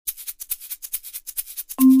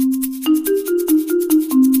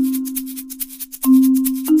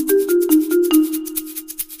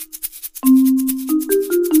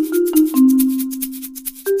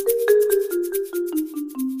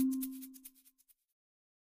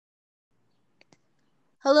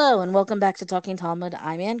Hello and welcome back to Talking Talmud.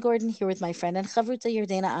 I'm Ann Gordon here with my friend and Chavruta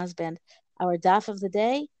Yerdena Osband. Our daf of the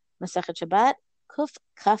day, Masachet Shabbat, Kuf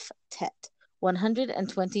Kaf Tet,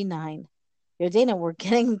 129. Yerdena, we're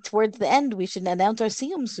getting towards the end. We should announce our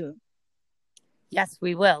siyum soon. Yes,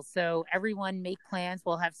 we will. So everyone make plans.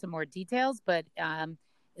 We'll have some more details, but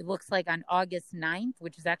it looks like on August 9th,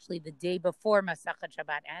 which is actually the day before Masachet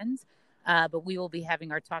Shabbat ends, but we will be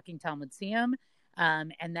having our Talking Talmud Siyum.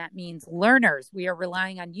 And that means learners. We are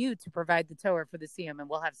relying on you to provide the Torah for the Siyum, and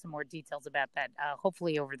we'll have some more details about that,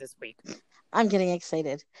 hopefully over this week. I'm getting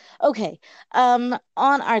excited. Okay, on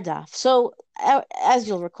our daf. So, as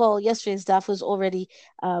you'll recall, yesterday's daf was already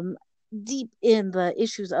deep in the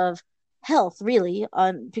issues of health, really,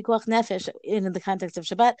 on pikuach nefesh in the context of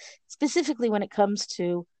Shabbat, specifically when it comes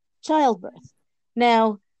to childbirth.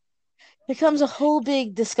 Now, becomes a whole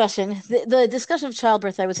big discussion. The discussion of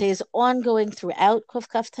childbirth, I would say, is ongoing throughout Kuf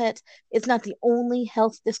Kaftet. It's not the only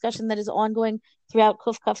health discussion that is ongoing throughout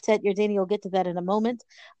Kuf Kaftet. Yardani will get to that in a moment.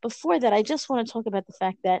 Before that, I just want to talk about the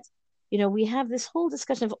fact that, we have this whole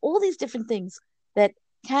discussion of all these different things that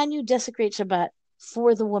can you desecrate Shabbat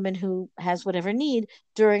for the woman who has whatever need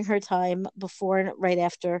during her time before and right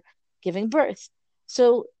after giving birth.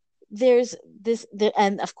 So there's this,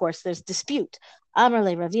 and of course, there's dispute. Amar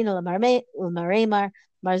le Ravina l'maremar,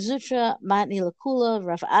 Marzutra, Matni l'kula,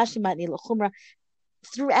 Rav Ashi, Matni l'chumra.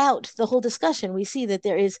 Throughout the whole discussion, we see that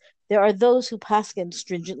there are those who paskin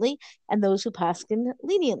stringently and those who paskin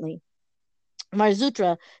leniently.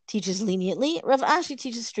 Marzutra teaches leniently, Rav Ashi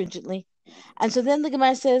teaches stringently. And so then the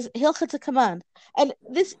Gemara says, Hilchata command. And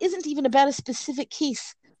this isn't even about a specific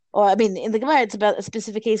case. Or, I mean, in the Gemara, it's about a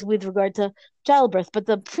specific case with regard to childbirth. But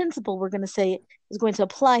the principle we're going to say is going to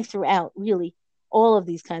apply throughout, really, all of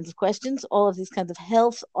these kinds of questions, all of these kinds of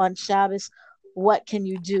health on Shabbos. What can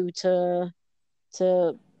you do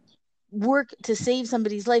to work to save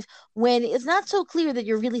somebody's life when it's not so clear that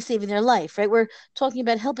you're really saving their life, right? We're talking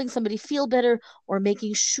about helping somebody feel better or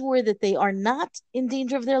making sure that they are not in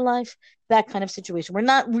danger of their life, that kind of situation. We're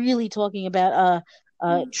not really talking about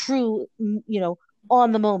a true,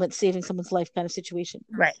 on the moment saving someone's life kind of situation.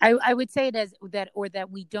 Right. I would say it as that, or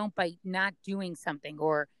that we don't, by not doing something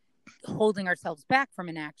or holding ourselves back from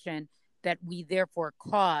an action, that we therefore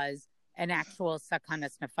cause an actual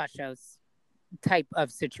sakanas nefashos type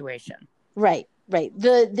of situation. Right, right.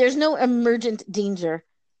 There's no emergent danger.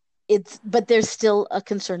 But there's still a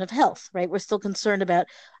concern of health, right? We're still concerned about,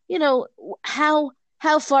 you know, how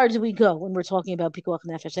far do we go when we're talking about pikuach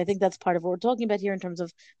nefesh? I think that's part of what we're talking about here in terms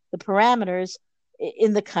of the parameters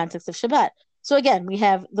in the context of Shabbat. So again, we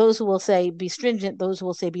have those who will say be stringent, those who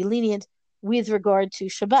will say be lenient with regard to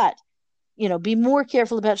Shabbat. Be more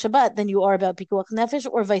careful about Shabbat than you are about pikuach nefesh,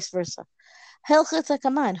 or vice versa. Helchat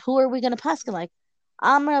kaman. Who are we going to paskin like?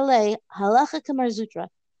 Amar le halacha kamar zutra.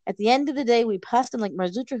 At the end of the day, we paskin like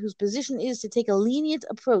Marzutra, whose position is to take a lenient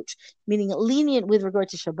approach, meaning lenient with regard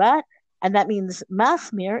to Shabbat, and that means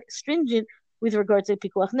machmir, stringent with regard to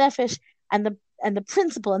pikuach nefesh, and the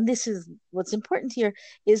principle, and this is what's important here,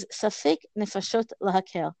 is safek nefashot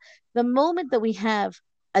lahakel. The moment that we have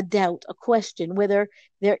a doubt, a question, whether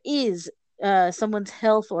there is someone's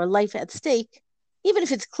health or life at stake, even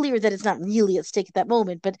if it's clear that it's not really at stake at that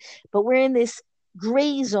moment, but we're in this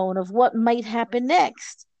gray zone of what might happen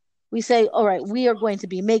next. We say, all right, we are going to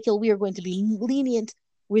be makil, we are going to be lenient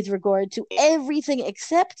with regard to everything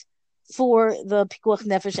except for the pikuach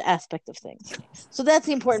nefesh aspect of things. So that's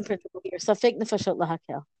the important principle here. Safek nefashot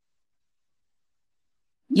lahakel.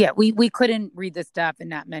 Yeah, we couldn't read this stuff and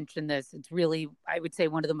not mention this. It's really, I would say,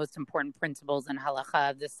 one of the most important principles in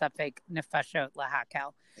halacha, the safek nefashot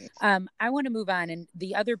lahakel. I want to move on. And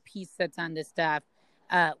the other piece that's on this stuff,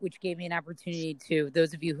 which gave me an opportunity to,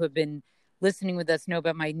 those of you who have been listening with us know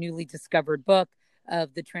about my newly discovered book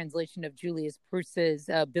of the translation of Julius Pruse's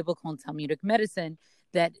Biblical and Talmudic Medicine,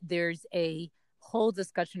 that there's a whole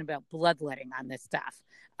discussion about bloodletting on this stuff.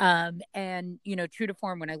 And, true to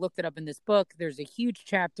form, when I looked it up in this book, there's a huge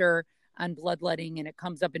chapter on bloodletting, and it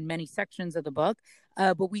comes up in many sections of the book.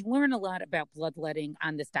 But we learn a lot about bloodletting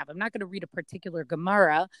on this stuff. I'm not going to read a particular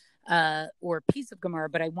Gemara or piece of Gemara,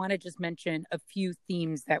 but I want to just mention a few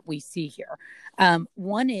themes that we see here.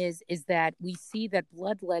 One is that we see that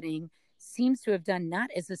bloodletting seems to have done not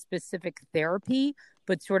as a specific therapy,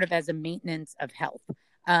 but sort of as a maintenance of health.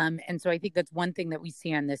 And so I think that's one thing that we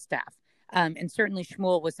see on this staff. And certainly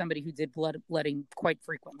Shmuel was somebody who did bloodletting quite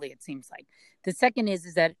frequently, it seems like. The second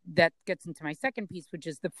is that gets into my second piece, which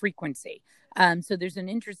is the frequency. So there's an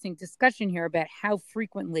interesting discussion here about how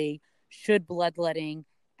frequently should bloodletting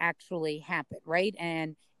actually happen, right?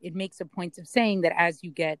 And it makes a point of saying that as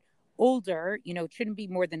you get older, it shouldn't be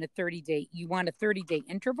more than a 30-day. You want a 30-day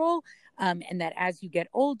interval, and that as you get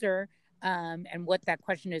older, and what that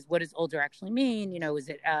question is, what does older actually mean? Is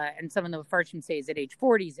it, and some of the Farshim say, is it age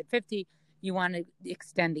 40, is it 50? You want to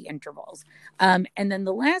extend the intervals. And then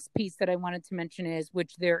the last piece that I wanted to mention is,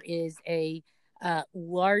 which there is a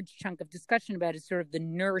large chunk of discussion about, is sort of the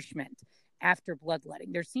nourishment after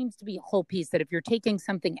bloodletting. There seems to be a whole piece that if you're taking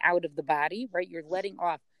something out of the body, right, you're letting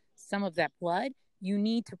off some of that blood, you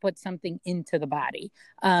need to put something into the body.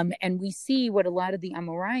 And we see what a lot of the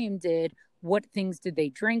Amoraim did. What things did they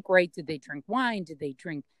drink, right? Did they drink wine? Did they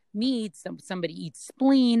drink meat? Somebody eats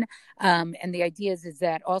spleen. And the idea is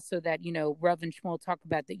that also that, Rav and Shmuel talk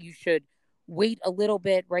about that you should wait a little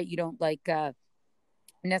bit, right? You don't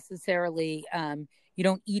necessarily, you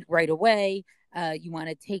don't eat right away. You want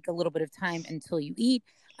to take a little bit of time until you eat.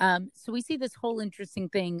 So we see this whole interesting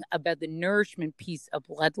thing about the nourishment piece of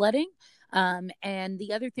bloodletting. And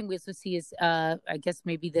the other thing we also see is, I guess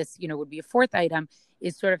maybe this, would be a fourth item,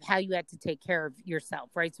 is sort of how you had to take care of yourself,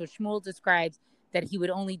 right? So Shmuel describes that he would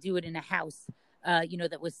only do it in a house,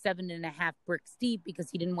 that was 7.5 bricks deep, because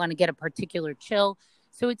he didn't want to get a particular chill.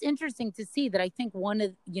 So it's interesting to see that I think one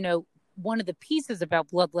of the pieces about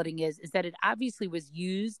bloodletting is that it obviously was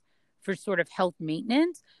used for sort of health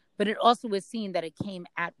maintenance, but it also was seen that it came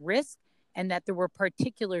at risk and that there were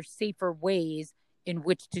particular safer ways in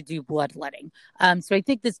which to do bloodletting. So I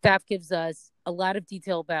think this staff gives us a lot of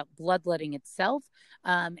detail about bloodletting itself,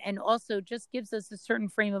 and also just gives us a certain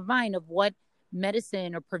frame of mind of what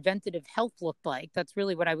medicine or preventative health looked like. That's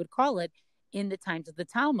really what I would call it in the times of the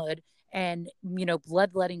Talmud. And,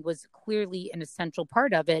 bloodletting was clearly an essential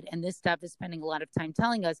part of it. And this staff is spending a lot of time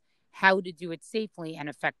telling us how to do it safely and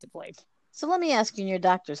effectively. So let me ask you in your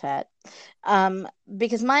doctor's hat,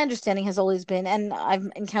 because my understanding has always been, and I've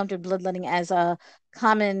encountered bloodletting as a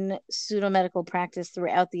common pseudo-medical practice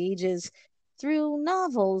throughout the ages, through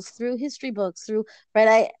novels, through history books,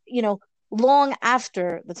 right, long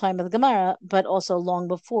after the time of the Gemara, but also long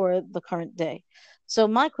before the current day. So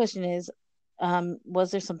my question is,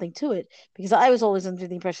 was there something to it? Because I was always under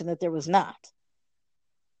the impression that there was not.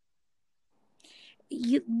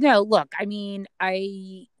 Look,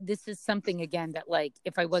 this is something, again, that, like,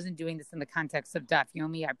 if I wasn't doing this in the context of Daf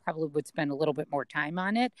Yomi, I probably would spend a little bit more time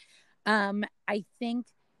on it. I think,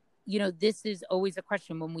 this is always a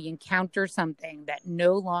question when we encounter something that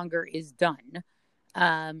no longer is done,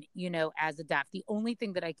 as a Daf. The only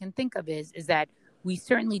thing that I can think of is that we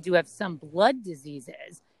certainly do have some blood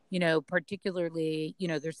diseases, particularly,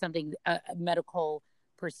 there's something, a medical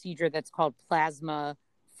procedure that's called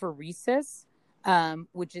plasmapheresis,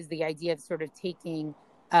 which is the idea of sort of taking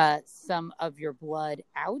some of your blood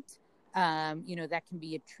out. That can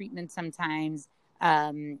be a treatment sometimes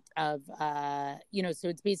so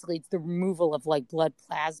it's the removal of like blood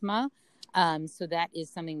plasma. So that is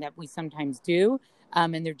something that we sometimes do.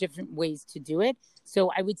 And there are different ways to do it.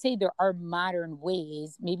 So I would say there are modern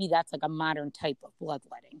ways. Maybe that's like a modern type of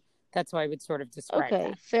bloodletting. That's how I would sort of describe that.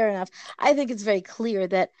 Okay, fair enough. I think it's very clear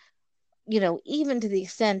that, even to the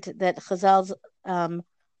extent that Chazal's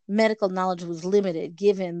medical knowledge was limited,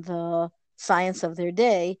 given the science of their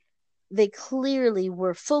day, they clearly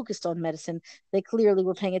were focused on medicine. They clearly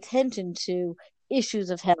were paying attention to issues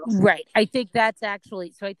of health. Right. I think that's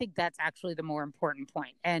actually the more important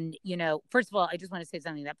point. And, first of all, I just want to say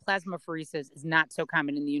something, that plasmapheresis is not so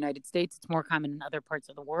common in the United States. It's more common in other parts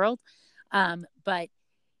of the world. But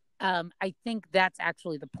I think that's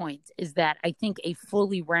actually the point, is that I think a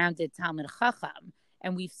fully rounded Talmid Chacham,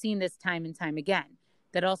 and we've seen this time and time again,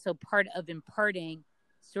 that also part of imparting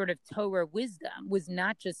sort of Torah wisdom was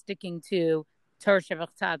not just sticking to Torah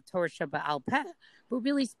Shebachtav, Torah Sheba'al Peh, but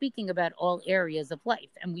really speaking about all areas of life.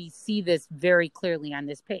 And we see this very clearly on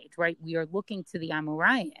this page, right? We are looking to the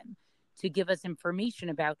Amoraim to give us information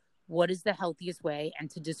about what is the healthiest way and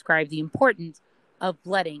to describe the importance of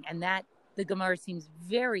blooding. And that the Gemara seems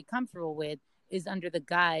very comfortable with is under the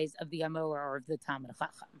guise of the Amora or of the Talmid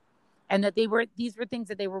Chacham. And that these were things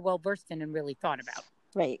that they were well versed in and really thought about.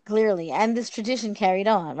 Right, clearly. And this tradition carried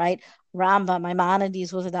on, right? Rambam,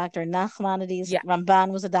 Maimonides was a doctor, Nachmanides,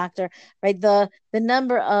 Ramban was a doctor, right? The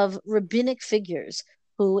number of rabbinic figures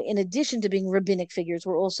who, in addition to being rabbinic figures,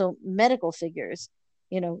 were also medical figures,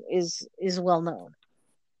 is well known.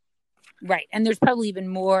 Right. And there's probably even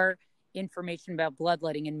more information about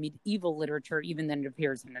bloodletting in medieval literature even than it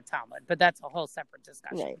appears in the Talmud. But that's a whole separate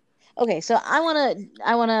discussion. Right. Okay, so I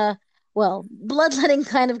wanna well, bloodletting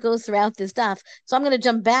kind of goes throughout this stuff. So I'm going to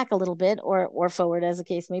jump back a little bit or forward, as the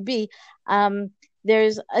case may be.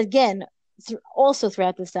 There's, again, also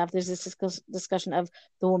throughout this stuff, there's this discussion of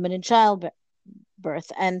the woman in childbirth,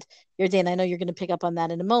 childbirth. And Yardain, I know you're going to pick up on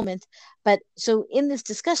that in a moment. But so in this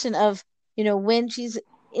discussion of, when she's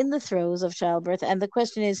in the throes of childbirth, and the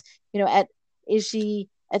question is, is she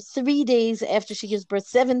at 3 days after she gives birth,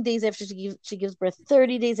 7 days after she gives birth,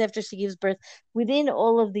 30 days after she gives birth, within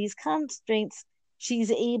all of these constraints,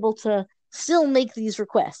 she's able to still make these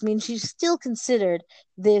requests. I mean, she's still considered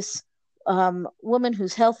this woman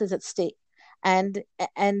whose health is at stake, and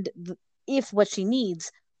and if what she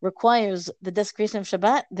needs requires the desecration of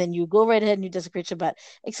Shabbat, then you go right ahead and you desecrate Shabbat.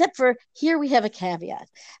 Except for here we have a caveat,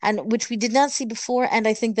 and which we did not see before, and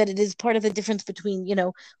I think that it is part of the difference between,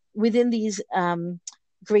 within these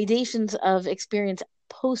gradations of experience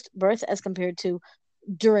post birth as compared to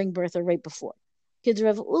during birth or right before.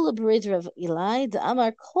 Rav Ula Bered Rav Eli, the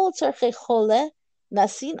Amar Kol Tzarchei Chole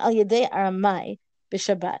Nasin Al Yedei Aramai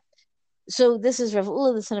B'Shabbat. So this is Rav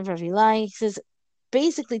Ula, the son of Rav Eli. He says,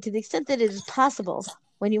 basically, to the extent that it is possible,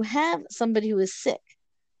 when you have somebody who is sick,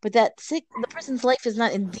 but that the person's life is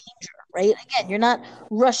not in danger, right? Again, you're not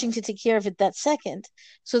rushing to take care of it that second.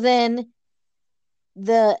 So then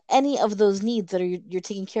any of those needs that you're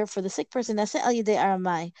taking care of for the sick person,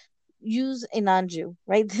 use a non-Jew,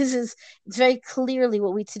 right? It's very clearly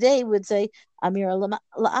what we today would say, Amir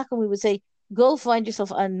La'akum, we would say, go find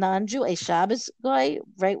yourself a non-Jew, a Shabbos guy,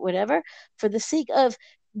 right? Whatever, for the sake of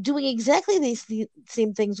doing exactly these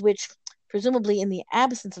same things, which presumably in the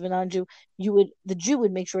absence of a non-Jew, the Jew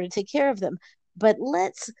would make sure to take care of them. But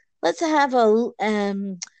let's have a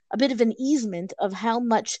bit of an easement of how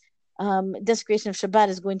much desecration of Shabbat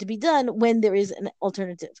is going to be done when there is an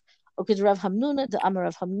alternative. Rav Hamnuna, the Amar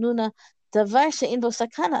Rav Hamnuna, davar she'in bo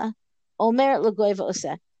sakana, omer l'goy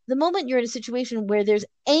v'oseh. The moment you're in a situation where there's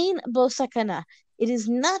ein bo sakana, it is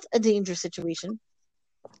not a dangerous situation.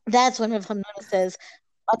 That's when Rav Hamnuna says,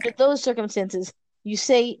 under those circumstances, you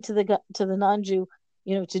say to the non-Jew,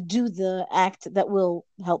 to do the act that will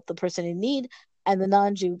help the person in need, and the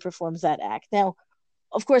non-Jew performs that act. Now,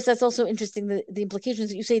 of course, that's also interesting, the implications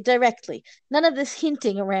that you say directly. None of this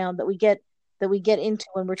hinting around that we get into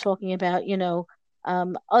when we're talking about,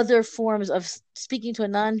 other forms of speaking to a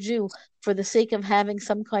non-Jew for the sake of having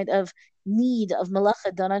some kind of need of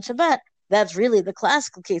malacha done on Shabbat. That's really the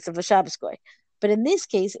classical case of a Shabbos goy. But in this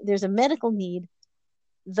case, there's a medical need.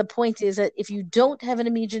 The point is that if you don't have an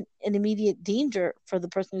immediate danger for the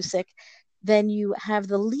person who's sick, then you have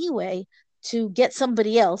the leeway to get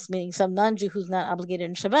somebody else, meaning some non-Jew who's not obligated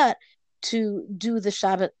in Shabbat, to do the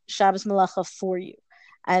Shabbos malacha for you.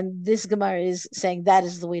 And this Gemara is saying that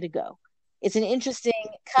is the way to go. It's an interesting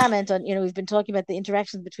comment on, we've been talking about the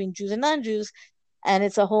interactions between Jews and non-Jews, and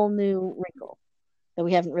it's a whole new wrinkle that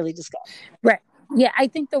we haven't really discussed. Right. Yeah, I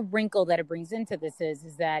think the wrinkle that it brings into this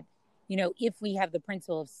is that, if we have the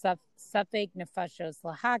principle of Safek Nefashos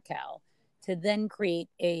Lahakel, to then create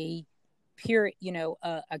a pure,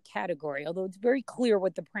 a category, although it's very clear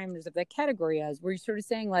what the parameters of that category is, where you're sort of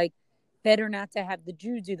saying, like, better not to have the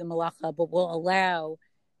Jew do the malacha, but we'll allow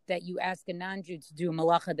that you ask a non-Jew to do a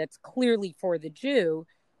malacha that's clearly for the Jew.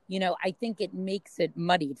 I think it makes it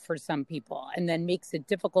muddied for some people, and then makes it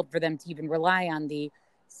difficult for them to even rely on the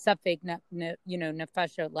Safek,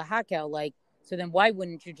 Nefashot Lahakel, like, so then why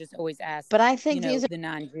wouldn't you just always ask, but I think these are the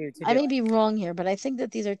non-Jew to do I may be wrong here, but I think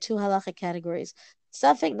that these are two halachic categories.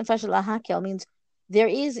 Safek nefashot lahakel means there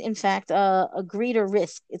is, in fact, a greater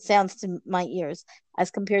risk, it sounds to my ears,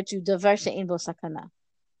 as compared to davar she'ein bo sakana,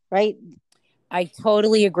 right? I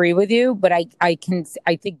totally agree with you, but I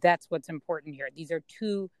think that's what's important here. These are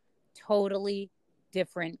two totally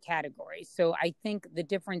different categories. So I think the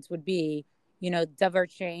difference would be, davar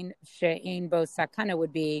she'ein bo sakana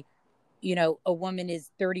would be, a woman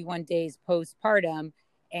is 31 days postpartum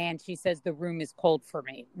and she says the room is cold for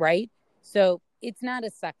me, right? So it's not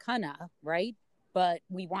a sakana, right? But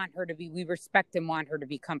we respect and want her to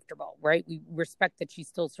be comfortable, right? We respect that she's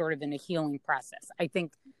still sort of in a healing process. I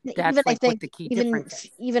think that's what the key difference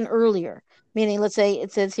is. Even earlier, meaning, let's say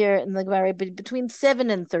it says here in the Gemara, between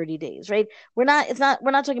 7 and 30 days, right? We're not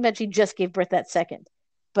talking about she just gave birth that second.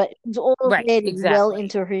 But it's already well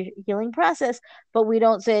into her healing process, but we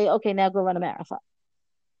don't say, okay, now go run a marathon.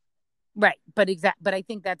 Right. But I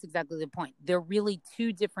think that's exactly the point. They're really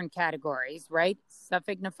two different categories, right?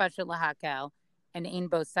 Safek nefashot lahakel and ein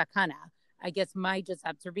bo sakana. I guess my just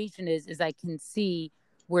observation is I can see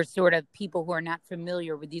where sort of people who are not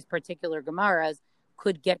familiar with these particular Gemaras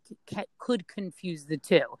could confuse the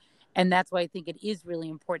two. And that's why I think it is really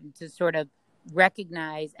important to sort of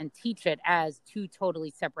recognize and teach it as two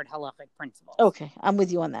totally separate halachic principles. Okay, I'm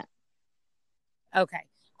with you on that. Okay,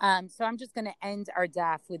 so I'm just going to end our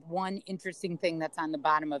daf with one interesting thing that's on the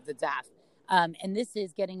bottom of the daf. And this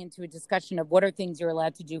is getting into a discussion of what are things you're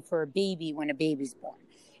allowed to do for a baby when a baby's born.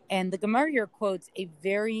 And the Gemara here quotes a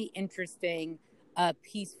very interesting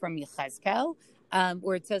piece from Yechezkel,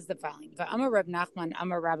 where it says the following: "Amar Rav Nachman,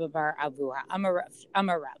 Amar Rabba bar Avuha,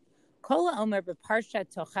 Amar Rav, Kol Omer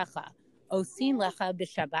beParshat Tochecha, Osin lecha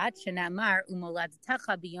b'Shabbat, Shenamar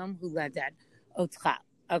umoladtecha b'Yom Huledet Otcha."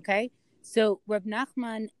 Okay, so Rav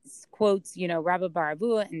Nachman quotes, Rabba bar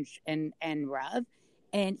Avuha and Rav.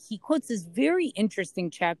 And he quotes this very interesting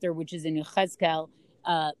chapter, which is in Yechezkel,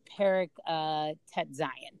 Perek Tet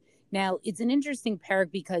Zayin. Now, it's an interesting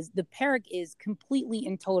parak because the parak is completely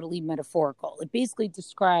and totally metaphorical. It basically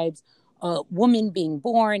describes a woman being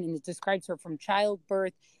born, and it describes her from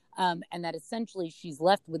childbirth, and that essentially she's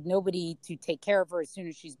left with nobody to take care of her as soon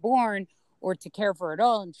as she's born or to care for her at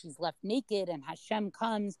all, and she's left naked, and Hashem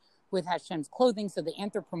comes with Hashem's clothing. So the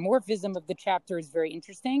anthropomorphism of the chapter is very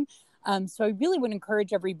interesting. So I really would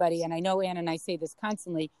encourage everybody, and I know Ann and I say this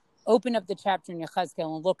constantly, open up the chapter in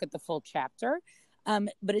Yechezkel and look at the full chapter.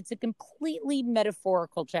 But it's a completely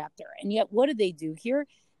metaphorical chapter. And yet what do they do here?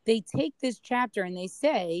 They take this chapter and they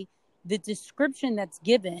say the description that's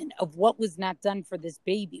given of what was not done for this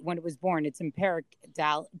baby when it was born. It's in Pasuk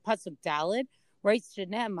Daled, right?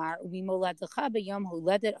 Shenemar, Umimoladcha b'yom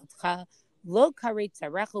huledet otcha, lo karei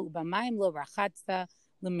tzarecha u'bamayim lo rachatzta,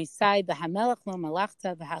 l'misai b'hamelach lo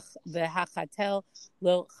malachta v'hachatel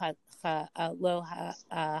lo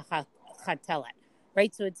chatelet.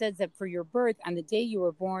 Right, so it says that for your birth, on the day you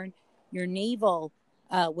were born, your navel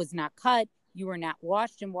was not cut, you were not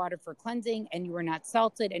washed in water for cleansing, and you were not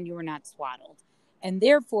salted, and you were not swaddled. And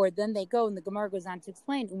therefore, then they go, and the Gemara goes on to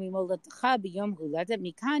explain,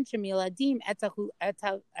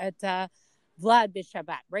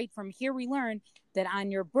 right? From here we learn that on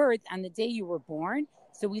your birth, on the day you were born,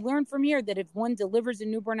 so we learn from here that if one delivers a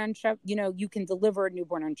newborn on Shabbat, you can deliver a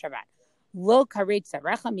newborn on Shabbat. Lo karetza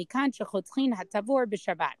recha mikan shechotzchin hatavor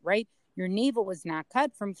b'Shabbat. Right, your navel was not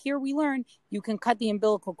cut. From here we learn you can cut the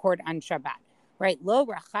umbilical cord on Shabbat. Right, lo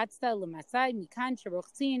rachatzta lemasai mikan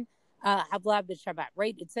sherochtzin havla b'Shabbat.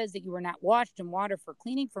 Right, it says that you were not washed in water for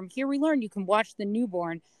cleaning. From here we learn you can wash the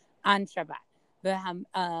newborn on Shabbat.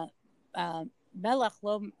 Melach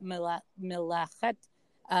lo melachet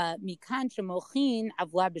mikan shemochin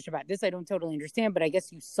havla b'Shabbat. This I don't totally understand, but I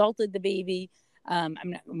guess you salted the baby. I'm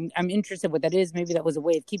interested what that is. Maybe that was a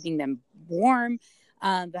way of keeping them warm.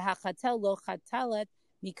 Right,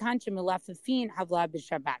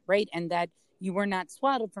 and that you were not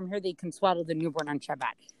swaddled. From here they can swaddle the newborn on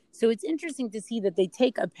Shabbat. So it's interesting to see that they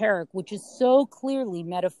take a parak which is so clearly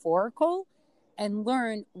metaphorical and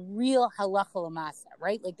learn real halacha l'masa,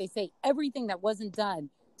 right? Like they say, everything that wasn't done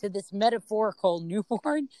to this metaphorical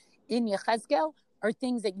newborn in Yechezkel are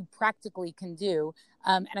things that you practically can do.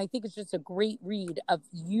 And I think it's just a great read of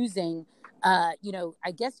using, I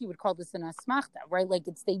guess you would call this an asmachta, right? Like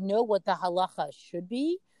they know what the halacha should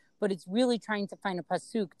be, but it's really trying to find a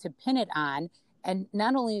pasuk to pin it on. And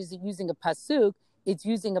not only is it using a pasuk, it's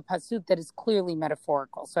using a pasuk that is clearly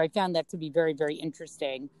metaphorical. So I found that to be very, very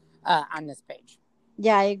interesting on this page.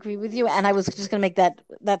 Yeah, I agree with you. And I was just going to make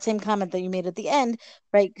that same comment that you made at the end,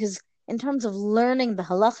 right? Because in terms of learning the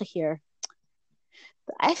halacha here,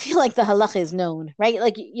 I feel like the halacha is known, right?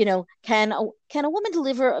 Like, can a woman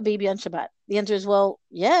deliver a baby on Shabbat? The answer is, well,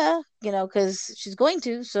 yeah, because she's going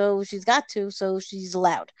to, so she's got to, so she's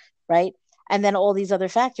allowed, right? And then all these other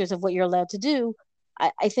factors of what you're allowed to do.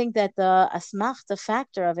 I think that the asmachta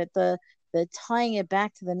factor of it, the tying it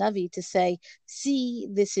back to the Navi to say, see,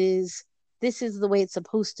 this is the way it's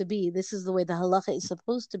supposed to be. This is the way the halacha is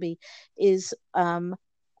supposed to be, is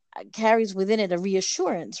carries within it a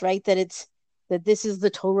reassurance, right? That this is the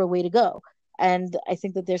Torah way to go. And I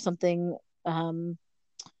think that there's something,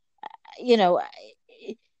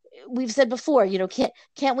 we've said before,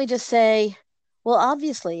 can't we just say, well,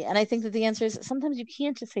 obviously, and I think that the answer is sometimes you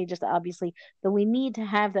can't just say just obviously, that we need to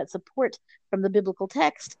have that support from the biblical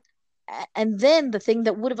text. And then the thing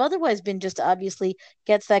that would have otherwise been just obviously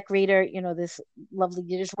gets that greater, this lovely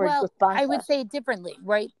Yiddish word. Well, I would say it differently,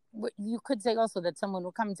 right? You could say also that someone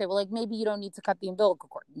will come and say, well, like maybe you don't need to cut the umbilical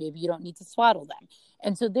cord. Maybe you don't need to swaddle them.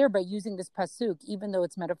 And so thereby using this pasuk, even though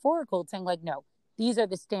it's metaphorical, it's saying like, no, these are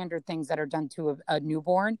the standard things that are done to a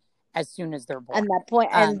newborn as soon as they're born. And that point,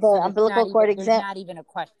 and the umbilical cord example, not even a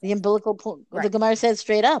question. The umbilical, right. The Gemara says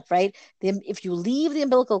straight up, right? If you leave the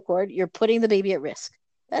umbilical cord, you're putting the baby at risk.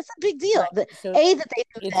 That's a big deal. Right. So A, that they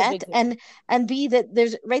do that, and B, that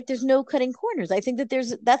there's no cutting corners. I think that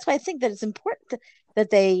that's why I think that it's important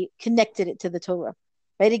that they connected it to the Torah,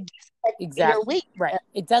 right? It gives exactly weight. Right.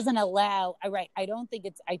 It doesn't allow. Right. I think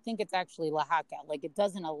it's actually lahaka. Like it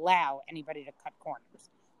doesn't allow anybody to cut corners.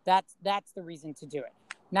 That's the reason to do it.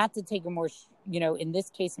 Not to take a more, in this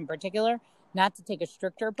case in particular, not to take a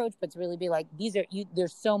stricter approach, but to really be like,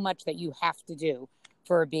 there's so much that you have to do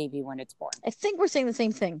for a baby when it's born. I think we're saying the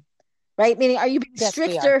same thing, right? Meaning, are you being Yes, we are.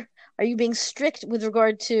 stricter? Are you being strict with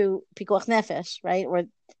regard to pikuach nefesh, right? Or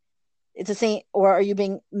it's the same, or are you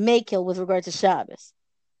being makil with regard to Shabbos?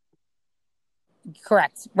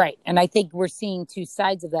 Correct. Right. And I think we're seeing two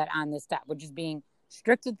sides of that on this step, which is being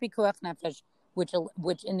strict with pikuach nefesh,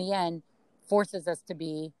 which in the end forces us to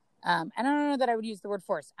be, and I don't know that I would use the word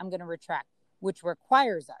force. I'm going to retract, which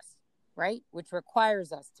requires us, right? Which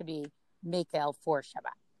requires us to be makel for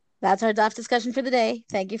Shabbat. That's our DAF discussion for the day.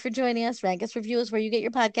 Thank you for joining us. Rank us, review us where you get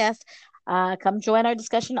your podcast. Come join our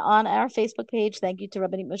discussion on our Facebook page. Thank you to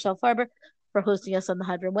Rabbanit Michelle Farber for hosting us on the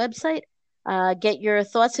Hadran website. Get your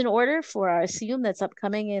thoughts in order for our Siyum that's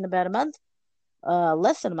upcoming in about a month,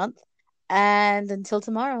 less than a month. And until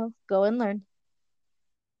tomorrow, go and learn.